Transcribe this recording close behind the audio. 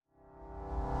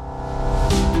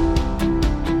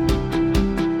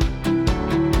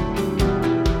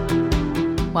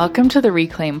Welcome to the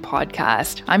Reclaim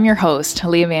Podcast. I'm your host,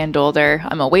 Leah Van Dolder.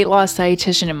 I'm a weight loss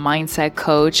dietitian and mindset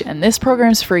coach, and this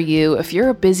program's for you if you're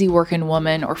a busy working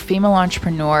woman or female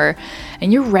entrepreneur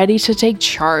and you're ready to take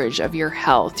charge of your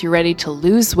health. You're ready to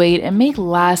lose weight and make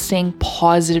lasting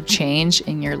positive change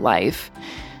in your life.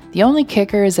 The only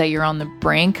kicker is that you're on the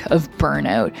brink of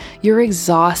burnout. You're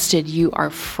exhausted, you are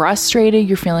frustrated,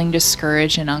 you're feeling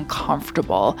discouraged and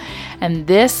uncomfortable. And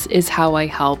this is how I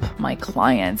help my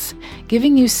clients,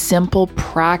 giving you simple,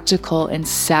 practical, and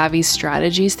savvy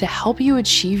strategies to help you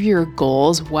achieve your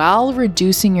goals while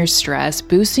reducing your stress,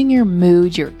 boosting your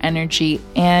mood, your energy,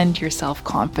 and your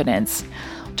self-confidence.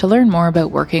 To learn more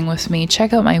about working with me,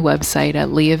 check out my website at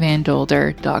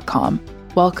leahvandolder.com.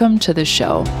 Welcome to the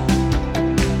show.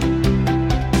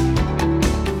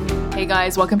 Hey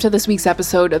guys, welcome to this week's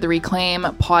episode of the Reclaim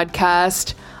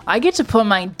Podcast. I get to put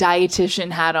my dietitian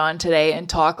hat on today and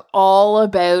talk all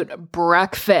about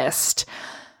breakfast.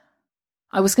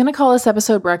 I was going to call this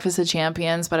episode Breakfast of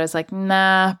Champions, but I was like,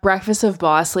 nah, Breakfast of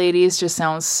Boss Ladies just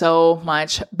sounds so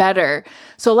much better.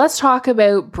 So let's talk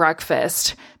about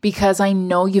breakfast because I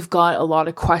know you've got a lot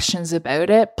of questions about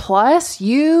it. Plus,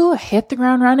 you hit the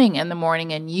ground running in the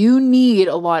morning and you need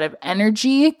a lot of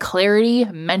energy, clarity,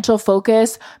 mental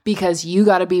focus because you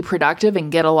got to be productive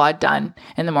and get a lot done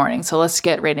in the morning. So let's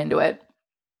get right into it.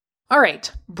 All right,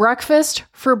 breakfast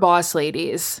for boss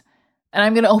ladies. And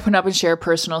I'm going to open up and share a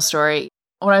personal story.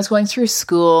 When I was going through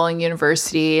school and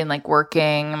university and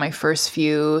working my first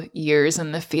few years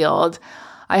in the field,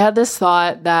 I had this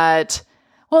thought that,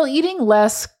 eating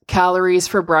less calories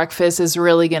for breakfast is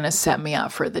really going to set me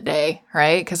up for the day,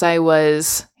 right? Because I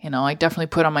was, I definitely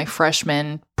put on my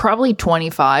freshman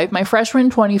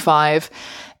 25.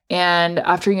 And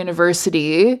after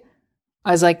university,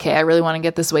 I was like, okay, I really want to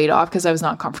get this weight off because I was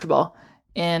not comfortable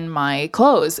in my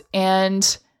clothes.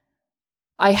 And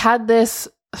I had this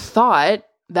thought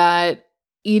that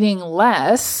eating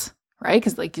less, right?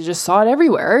 Because you just saw it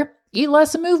everywhere. Eat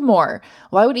less and move more.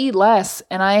 Well, I would eat less.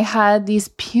 And I had these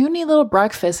puny little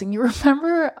breakfasts. And you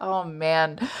remember, oh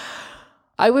man,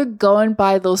 I would go and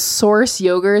buy those Source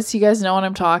yogurts. You guys know what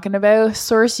I'm talking about?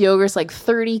 Source yogurts,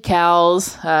 30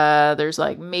 calories. There's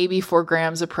maybe 4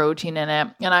 grams of protein in it.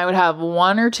 And I would have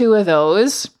 1 or 2 of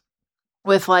those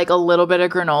with a little bit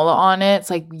of granola on it. It's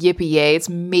yippee yay. It's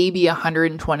maybe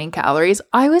 120 calories.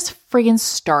 I was friggin'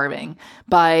 starving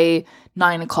by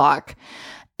 9 o'clock.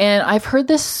 And I've heard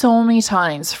this so many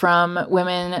times from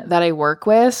women that I work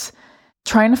with,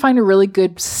 trying to find a really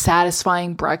good,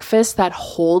 satisfying breakfast that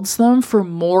holds them for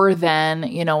more than,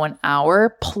 an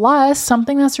hour, plus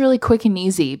something that's really quick and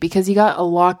easy because you got a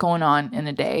lot going on in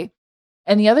a day.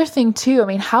 And the other thing too,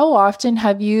 how often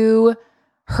have you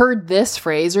heard this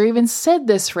phrase or even said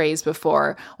this phrase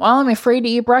before? Well, I'm afraid to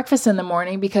eat breakfast in the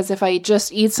morning because if I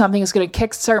just eat something, it's going to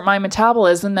kickstart my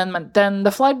metabolism, then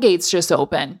the floodgates just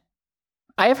open.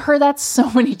 I have heard that so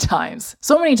many times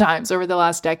over the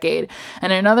last decade.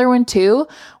 And another one too,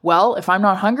 well, if I'm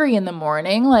not hungry in the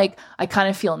morning, I kind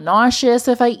of feel nauseous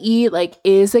if I eat,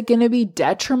 is it going to be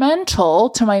detrimental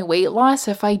to my weight loss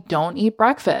if I don't eat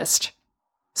breakfast?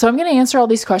 So I'm going to answer all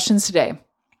these questions today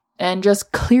and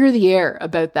just clear the air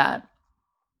about that.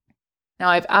 Now,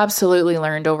 I've absolutely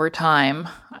learned over time.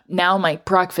 Now my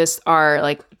breakfasts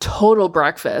are total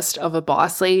breakfast of a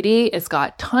boss lady. It's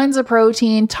got tons of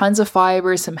protein, tons of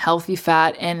fiber, some healthy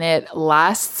fat, and it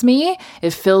lasts me.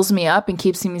 It fills me up and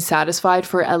keeps me satisfied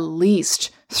for at least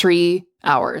 3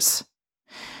 hours.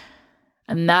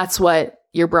 And that's what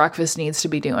your breakfast needs to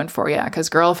be doing for you. Because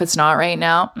girl, if it's not right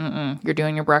now, you're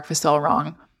doing your breakfast all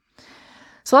wrong.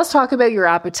 So let's talk about your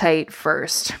appetite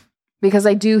first, because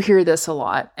I do hear this a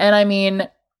lot. And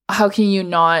how can you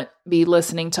not be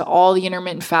listening to all the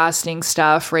intermittent fasting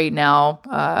stuff right now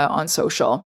on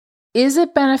social? Is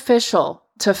it beneficial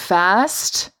to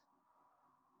fast?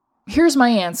 Here's my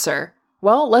answer.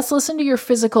 Well, let's listen to your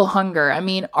physical hunger.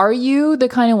 Are you the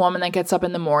kind of woman that gets up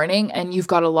in the morning and you've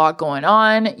got a lot going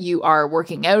on? You are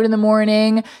working out in the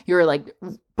morning. You're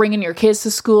bringing your kids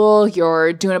to school.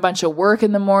 You're doing a bunch of work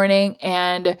in the morning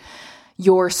and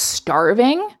you're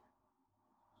starving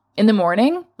in the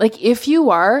morning? If you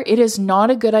are, it is not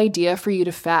a good idea for you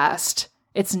to fast.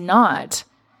 It's not.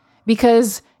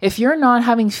 Because if you're not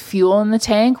having fuel in the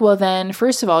tank, well then,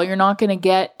 first of all, you're not going to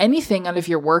get anything out of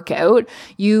your workout.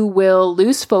 You will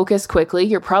lose focus quickly.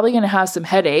 You're probably going to have some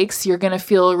headaches. You're going to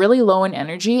feel really low in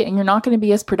energy and you're not going to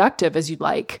be as productive as you'd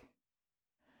like.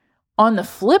 On the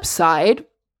flip side,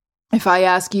 if I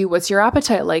ask you, what's your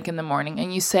appetite like in the morning?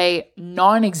 And you say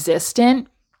non-existent,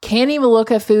 can't even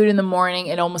look at food in the morning,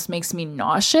 it almost makes me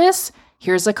nauseous.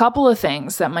 Here's a couple of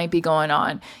things that might be going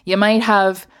on. You might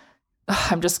have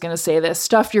I'm just going to say this,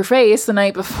 stuffed your face the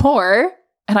night before.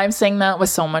 And I'm saying that with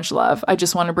so much love. I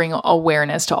just want to bring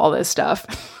awareness to all this stuff.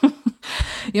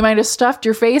 You might have stuffed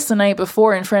your face the night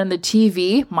before in front of the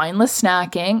TV, mindless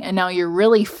snacking, and now you're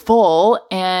really full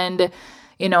and,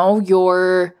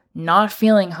 you're not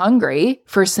feeling hungry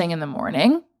first thing in the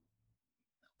morning.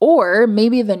 Or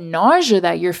maybe the nausea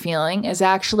that you're feeling is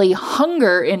actually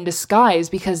hunger in disguise,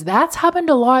 because that's happened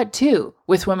a lot too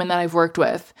with women that I've worked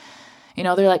with.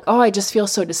 They're like, oh, I just feel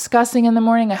so disgusting in the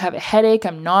morning. I have a headache.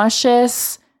 I'm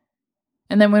nauseous.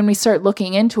 And then when we start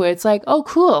looking into it, it's like, oh,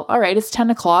 cool. All right, it's 10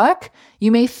 o'clock.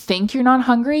 You may think you're not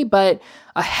hungry, but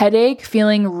a headache,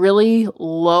 feeling really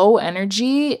low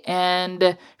energy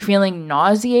and feeling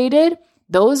nauseated,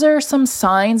 those are some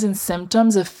signs and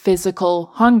symptoms of physical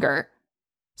hunger.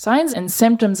 Signs and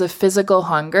symptoms of physical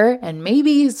hunger and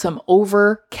maybe some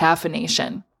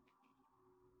over-caffeination.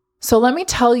 So let me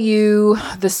tell you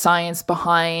the science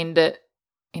behind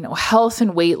health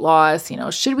and weight loss.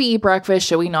 Should we eat breakfast?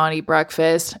 Should we not eat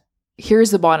breakfast?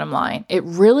 Here's the bottom line. It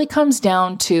really comes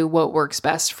down to what works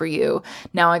best for you.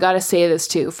 Now, I got to say this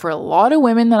too. For a lot of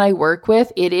women that I work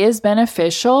with, it is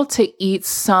beneficial to eat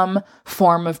some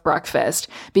form of breakfast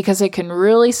because it can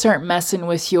really start messing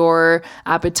with your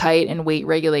appetite and weight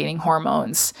regulating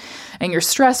hormones and your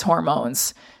stress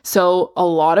hormones. So a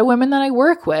lot of women that I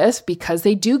work with, because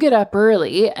they do get up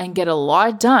early and get a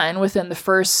lot done within the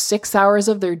first 6 hours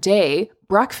of their day,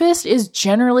 breakfast is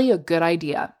generally a good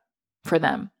idea for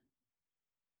them.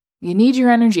 You need your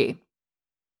energy,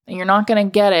 and you're not going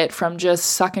to get it from just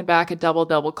sucking back a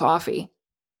double coffee.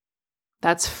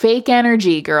 That's fake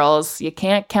energy, girls. You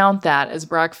can't count that as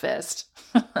breakfast.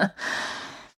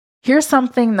 Here's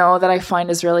something, though, that I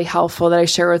find is really helpful that I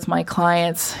share with my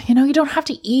clients. You don't have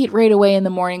to eat right away in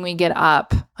the morning when you get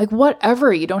up.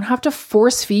 Whatever. You don't have to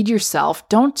force feed yourself.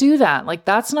 Don't do that.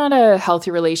 That's not a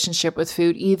healthy relationship with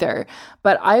food either.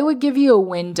 But I would give you a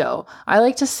window. I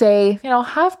like to say,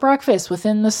 have breakfast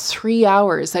within the 3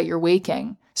 hours that you're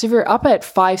waking. So if you're up at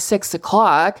 5, 6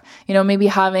 o'clock, maybe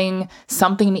having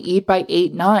something to eat by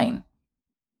 8, 9,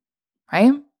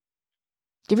 right?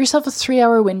 Give yourself a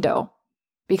 3-hour window.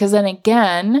 Because then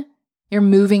again, you're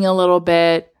moving a little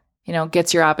bit,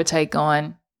 gets your appetite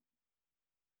going.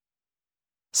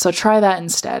 So try that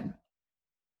instead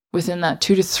within that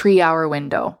 2 to 3 hour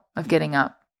window of getting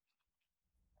up.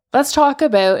 Let's talk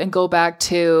about and go back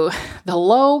to the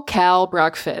low-cal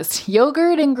breakfast,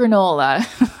 yogurt and granola,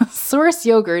 source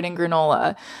yogurt and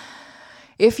granola.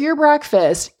 If your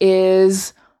breakfast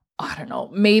is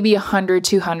maybe 100,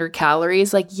 200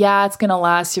 calories. It's going to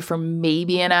last you for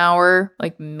maybe an hour,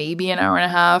 maybe an hour and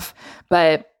a half,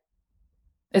 but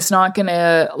it's not going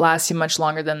to last you much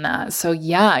longer than that. So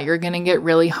you're going to get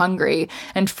really hungry.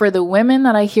 And for the women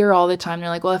that I hear all the time, they're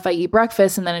like, well, if I eat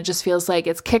breakfast and then it just feels like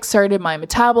it's kickstarted my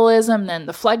metabolism, then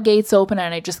the floodgates open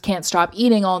and I just can't stop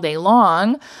eating all day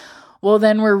long. Well,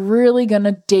 then we're really going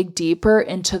to dig deeper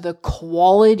into the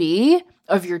quality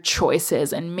of your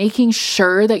choices and making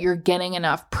sure that you're getting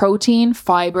enough protein,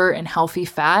 fiber, and healthy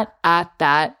fat at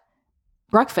that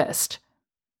breakfast.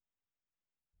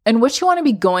 And what you want to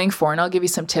be going for, and I'll give you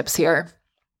some tips here.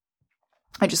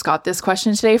 I just got this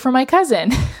question today from my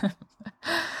cousin.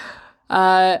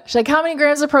 How many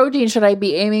grams of protein should I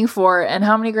be aiming for, and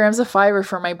how many grams of fiber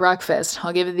for my breakfast?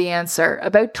 I'll give you the answer.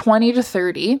 About 20 to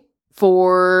 30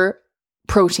 for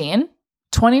protein.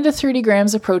 20 to 30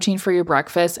 grams of protein for your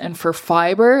breakfast, and for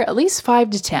fiber, at least 5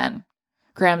 to 10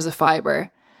 grams of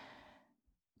fiber.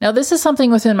 Now, this is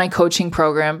something within my coaching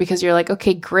program because you're like,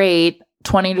 okay, great,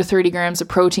 20 to 30 grams of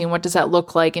protein. What does that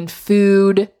look like in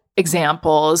food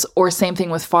examples? Or same thing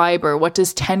with fiber. What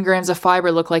does 10 grams of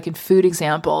fiber look like in food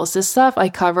examples? This stuff I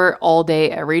cover all day,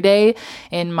 every day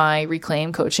in my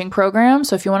Reclaim coaching program.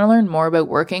 So if you want to learn more about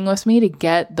working with me to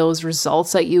get those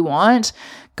results that you want,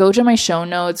 go to my show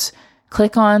notes,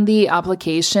 click on the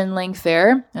application link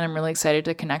there, and I'm really excited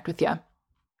to connect with you.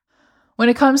 When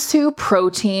it comes to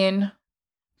protein,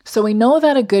 so we know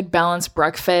that a good balanced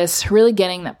breakfast, really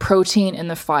getting that protein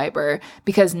and the fiber,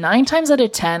 because 9 times out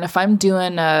of 10, if I'm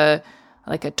doing a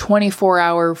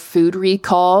 24-hour food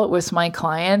recall with my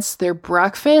clients, their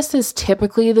breakfast is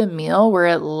typically the meal where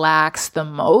it lacks the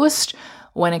most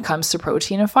when it comes to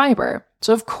protein and fiber.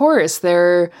 So of course,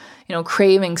 they're,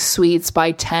 craving sweets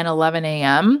by 10, 11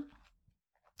 a.m.,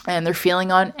 and they're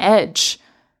feeling on edge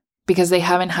because they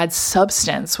haven't had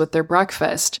substance with their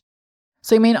breakfast.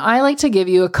 So, I like to give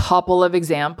you a couple of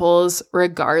examples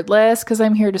regardless because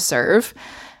I'm here to serve.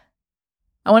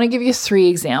 I want to give you 3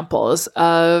 examples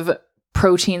of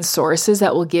protein sources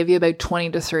that will give you about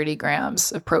 20 to 30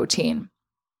 grams of protein.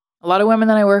 A lot of women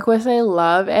that I work with, they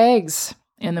love eggs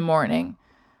in the morning.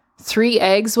 3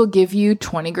 eggs will give you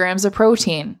 20 grams of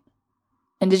protein.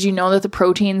 And did you know that the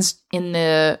protein's in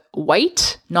the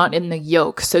white, not in the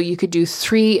yolk? So you could do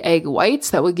 3 egg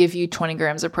whites that will give you 20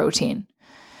 grams of protein.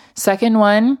 Second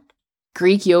one,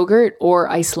 Greek yogurt or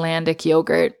Icelandic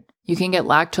yogurt. You can get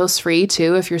lactose free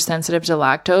too if you're sensitive to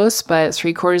lactose, but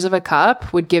 3/4 of a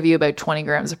cup would give you about 20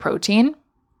 grams of protein.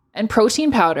 And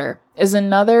protein powder is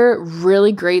another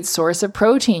really great source of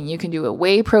protein. You can do a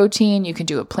whey protein, you can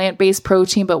do a plant-based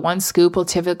protein, but 1 scoop will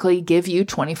typically give you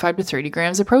 25 to 30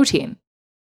 grams of protein.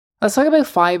 Let's talk about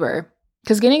fiber,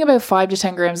 because getting about 5 to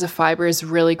 10 grams of fiber is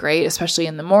really great, especially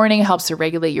in the morning. It helps to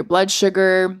regulate your blood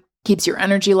sugar, keeps your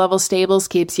energy level stable,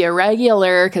 keeps you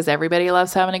regular, because everybody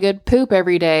loves having a good poop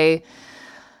every day.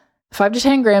 5 to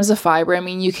 10 grams of fiber. I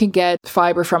mean, you can get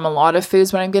fiber from a lot of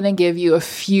foods, but I'm going to give you a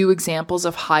few examples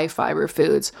of high fiber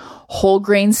foods. Whole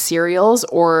grain cereals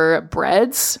or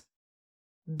breads,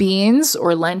 beans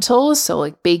or lentils, so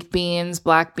like baked beans,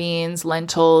 black beans,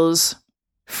 lentils,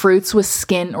 fruits with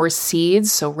skin or seeds,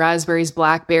 so raspberries,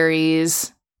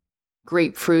 blackberries,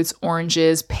 grapefruits,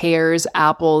 oranges, pears,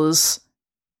 apples,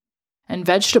 and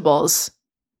vegetables.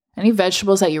 Any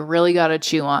vegetables that you really got to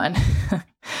chew on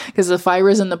because the fiber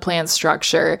is in the plant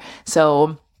structure.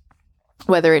 So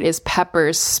whether it is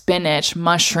peppers, spinach,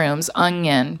 mushrooms,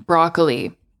 onion,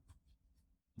 broccoli,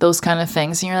 those kind of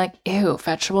things. And you're like, ew,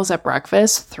 vegetables at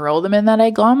breakfast? Throw them in that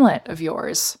egg omelet of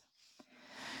yours.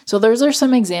 So those are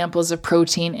some examples of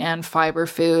protein and fiber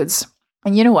foods.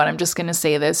 And you know what? I'm just going to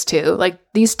say this too. Like,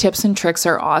 these tips and tricks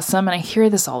are awesome. And I hear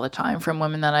this all the time from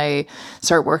women that I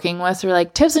start working with. They're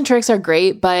like, tips and tricks are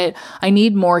great, but I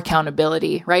need more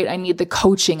accountability, right? I need the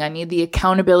coaching. I need the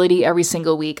accountability every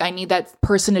single week. I need that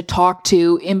person to talk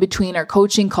to in between our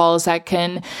coaching calls that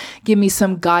can give me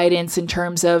some guidance in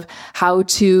terms of how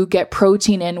to get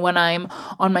protein in when I'm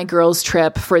on my girls'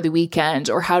 trip for the weekend,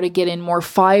 or how to get in more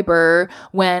fiber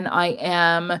when I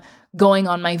am going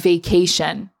on my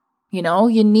vacation. You know,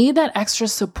 you need that extra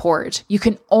support. You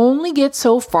can only get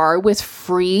so far with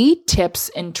free tips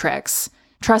and tricks.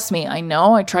 Trust me, I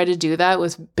know. I tried to do that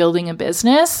with building a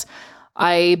business.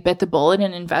 I bit the bullet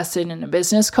and invested in a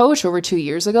business coach over 2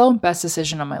 years ago. Best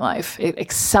decision of my life. It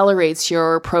accelerates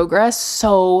your progress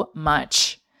so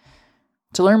much.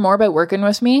 To learn more about working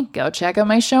with me, go check out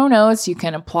my show notes. You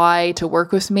can apply to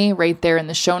work with me right there in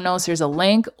the show notes. There's a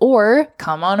link, or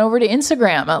come on over to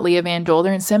Instagram at Leah Van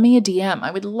Dolder and send me a DM.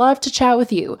 I would love to chat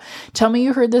with you. Tell me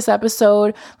you heard this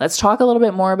episode. Let's talk a little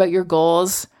bit more about your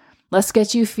goals. Let's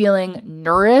get you feeling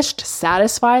nourished,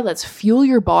 satisfied. Let's fuel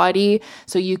your body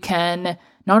so you can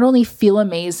not only feel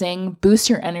amazing, boost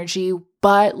your energy,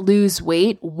 but lose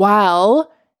weight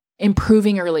while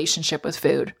improving your relationship with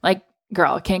food. Like,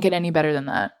 girl, it can't get any better than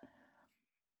that.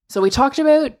 So we talked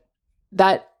about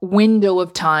that window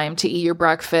of time to eat your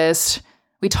breakfast.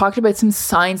 We talked about some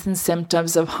signs and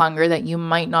symptoms of hunger that you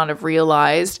might not have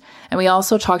realized. And we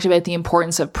also talked about the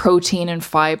importance of protein and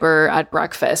fiber at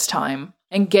breakfast time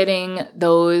and getting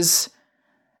those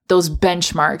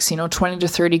benchmarks, 20 to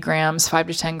 30 grams, 5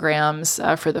 to 10 grams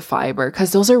for the fiber,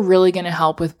 because those are really going to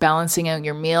help with balancing out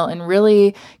your meal and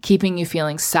really keeping you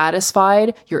feeling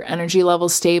satisfied, your energy level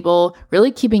stable,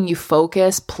 really keeping you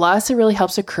focused. Plus, it really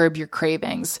helps to curb your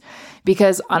cravings,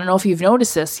 because I don't know if you've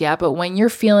noticed this yet, but when you're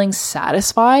feeling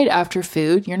satisfied after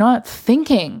food, you're not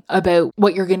thinking about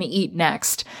what you're going to eat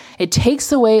next. It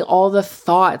takes away all the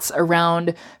thoughts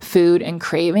around food and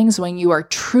cravings when you are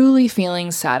truly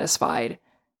feeling satisfied.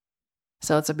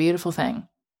 So it's a beautiful thing.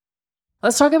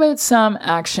 Let's talk about some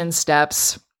action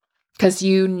steps, because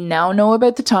you now know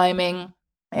about the timing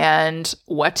and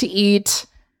what to eat,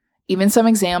 even some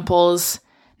examples.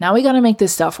 Now we got to make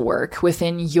this stuff work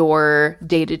within your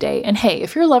day-to-day. And hey,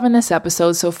 if you're loving this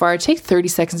episode so far, take 30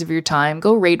 seconds of your time,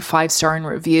 go rate 5-star and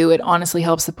review. It honestly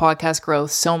helps the podcast grow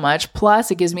so much.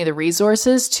 Plus, it gives me the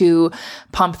resources to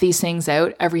pump these things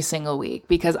out every single week,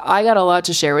 because I got a lot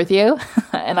to share with you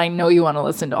and I know you want to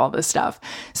listen to all this stuff.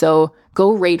 So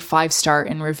go rate 5-star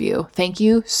and review. Thank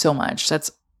you so much.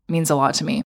 That means a lot to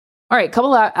me. All right,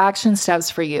 couple of action steps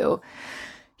for you.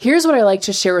 Here's what I like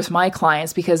to share with my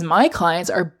clients, because my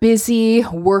clients are busy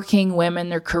working women.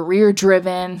 They're career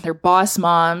driven. They're boss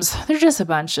moms. They're just a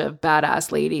bunch of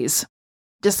badass ladies.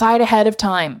 Decide ahead of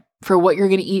time for what you're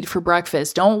going to eat for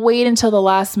breakfast. Don't wait until the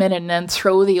last minute and then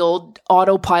throw the old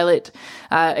autopilot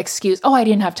excuse. Oh, I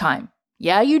didn't have time.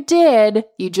 Yeah, you did.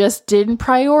 You just didn't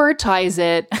prioritize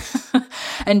it.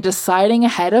 And deciding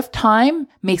ahead of time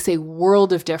makes a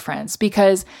world of difference,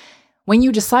 because When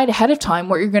you decide ahead of time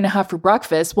what you're going to have for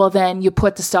breakfast, well, then you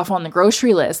put the stuff on the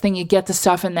grocery list, then you get the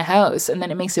stuff in the house, and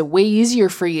then it makes it way easier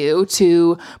for you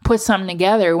to put something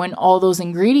together when all those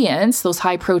ingredients, those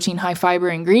high protein, high fiber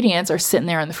ingredients are sitting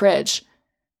there in the fridge.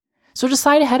 So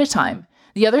decide ahead of time.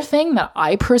 The other thing that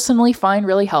I personally find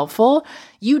really helpful,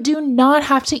 you do not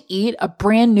have to eat a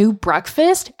brand new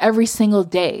breakfast every single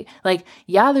day. Like,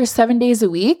 yeah, there's 7 days a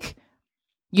week.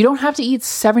 You don't have to eat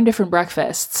 7 different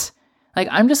breakfasts. Like,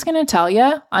 I'm just going to tell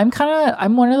you, I'm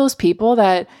one of those people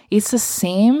that eats the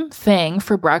same thing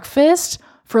for breakfast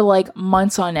for like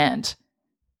months on end.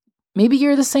 Maybe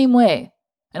you're the same way.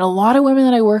 And a lot of women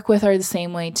that I work with are the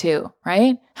same way too,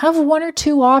 right? Have 1 or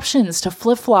 2 options to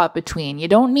flip-flop between. You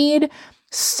don't need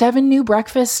 7 new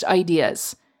breakfast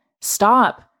ideas.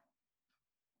 Stop.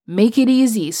 Make it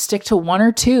easy. Stick to 1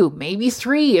 or 2, maybe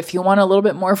 3 if you want a little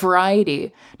bit more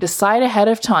variety. Decide ahead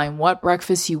of time what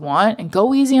breakfast you want and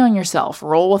go easy on yourself.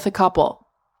 Roll with a couple.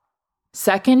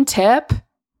 Second tip,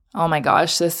 oh my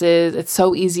gosh, it's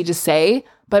so easy to say,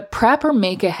 but prep or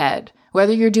make ahead.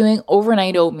 Whether you're doing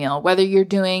overnight oatmeal, whether you're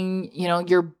doing,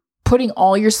 you're putting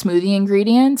all your smoothie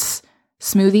ingredients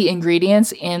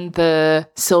in the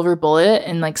silver bullet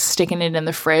and like sticking it in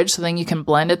the fridge so then you can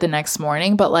blend it the next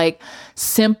morning. But like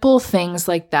simple things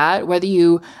like that, whether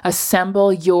you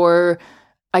assemble your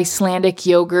Icelandic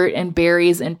yogurt and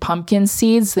berries and pumpkin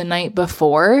seeds the night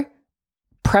before,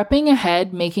 prepping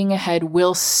ahead, making ahead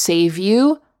will save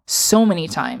you so many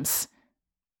times.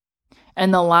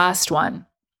 And the last one,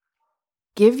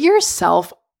 give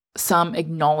yourself some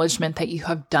acknowledgement that you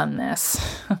have done this.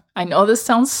 I know this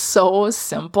sounds so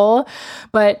simple,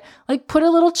 but like put a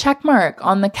little check mark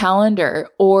on the calendar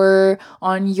or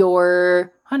on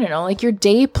your, like your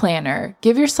day planner.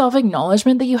 Give yourself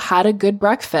acknowledgement that you had a good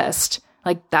breakfast.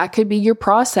 Like that could be your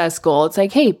process goal. It's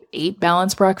like, hey, 8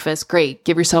 balanced breakfast. Great.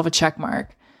 Give yourself a check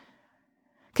mark.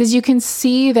 Because you can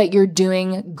see that you're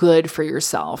doing good for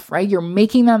yourself, right? You're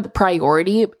making that the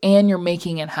priority and you're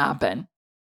making it happen.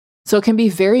 So it can be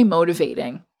very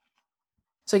motivating.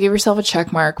 So give yourself a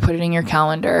check mark, put it in your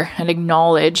calendar, and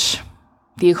acknowledge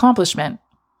the accomplishment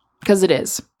because it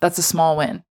is. That's a small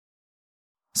win.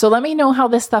 So let me know how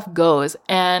this stuff goes.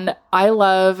 And I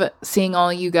love seeing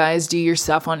all you guys do your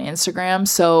stuff on Instagram.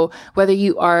 So whether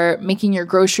you are making your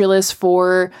grocery list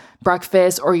for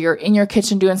breakfast or you're in your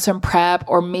kitchen doing some prep,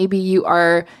 or maybe you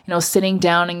are, sitting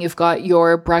down and you've got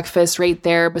your breakfast right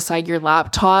there beside your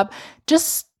laptop,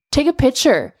 just take a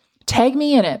picture. Tag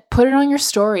me in it. Put it on your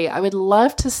story. I would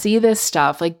love to see this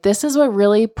stuff. Like this is what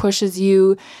really pushes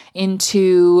you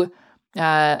into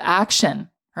action,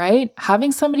 right?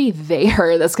 Having somebody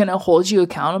there that's going to hold you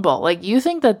accountable. Like you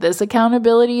think that this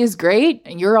accountability is great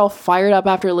and you're all fired up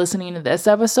after listening to this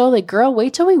episode. Like, girl,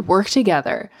 wait till we work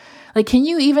together. Like, can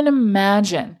you even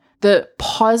imagine the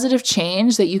positive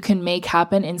change that you can make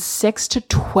happen in 6 to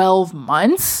 12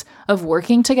 months of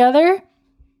working together?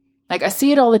 Like I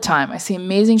see it all the time. I see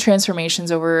amazing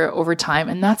transformations over time,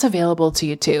 and that's available to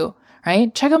you too,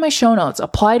 right? Check out my show notes.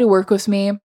 Apply to work with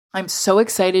me. I'm so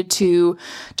excited to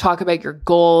talk about your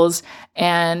goals,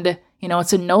 and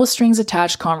it's a no strings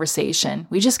attached conversation.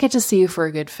 We just get to see you for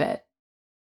a good fit.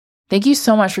 Thank you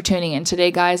so much for tuning in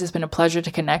today, guys. It's been a pleasure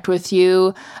to connect with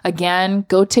you. Again,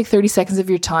 go take 30 seconds of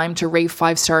your time to rate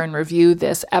 5-star and review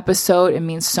this episode. It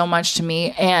means so much to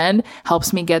me and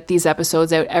helps me get these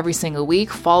episodes out every single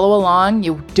week. Follow along.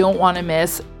 You don't want to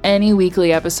miss any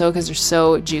weekly episode because they're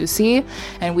so juicy.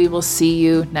 And we will see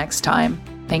you next time.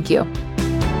 Thank you.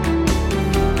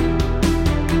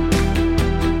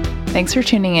 Thanks for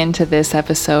tuning in to this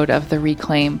episode of the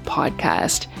Reclaim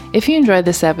Podcast. If you enjoyed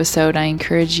this episode, I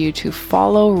encourage you to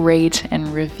follow, rate,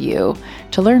 and review.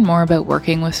 To learn more about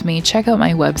working with me, check out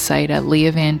my website at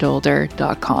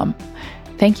leahvandolder.com.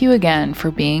 Thank you again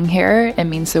for being here. It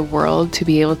means the world to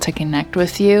be able to connect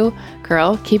with you.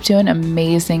 Girl, keep doing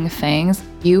amazing things.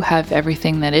 You have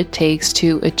everything that it takes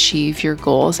to achieve your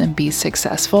goals and be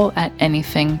successful at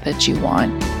anything that you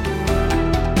want.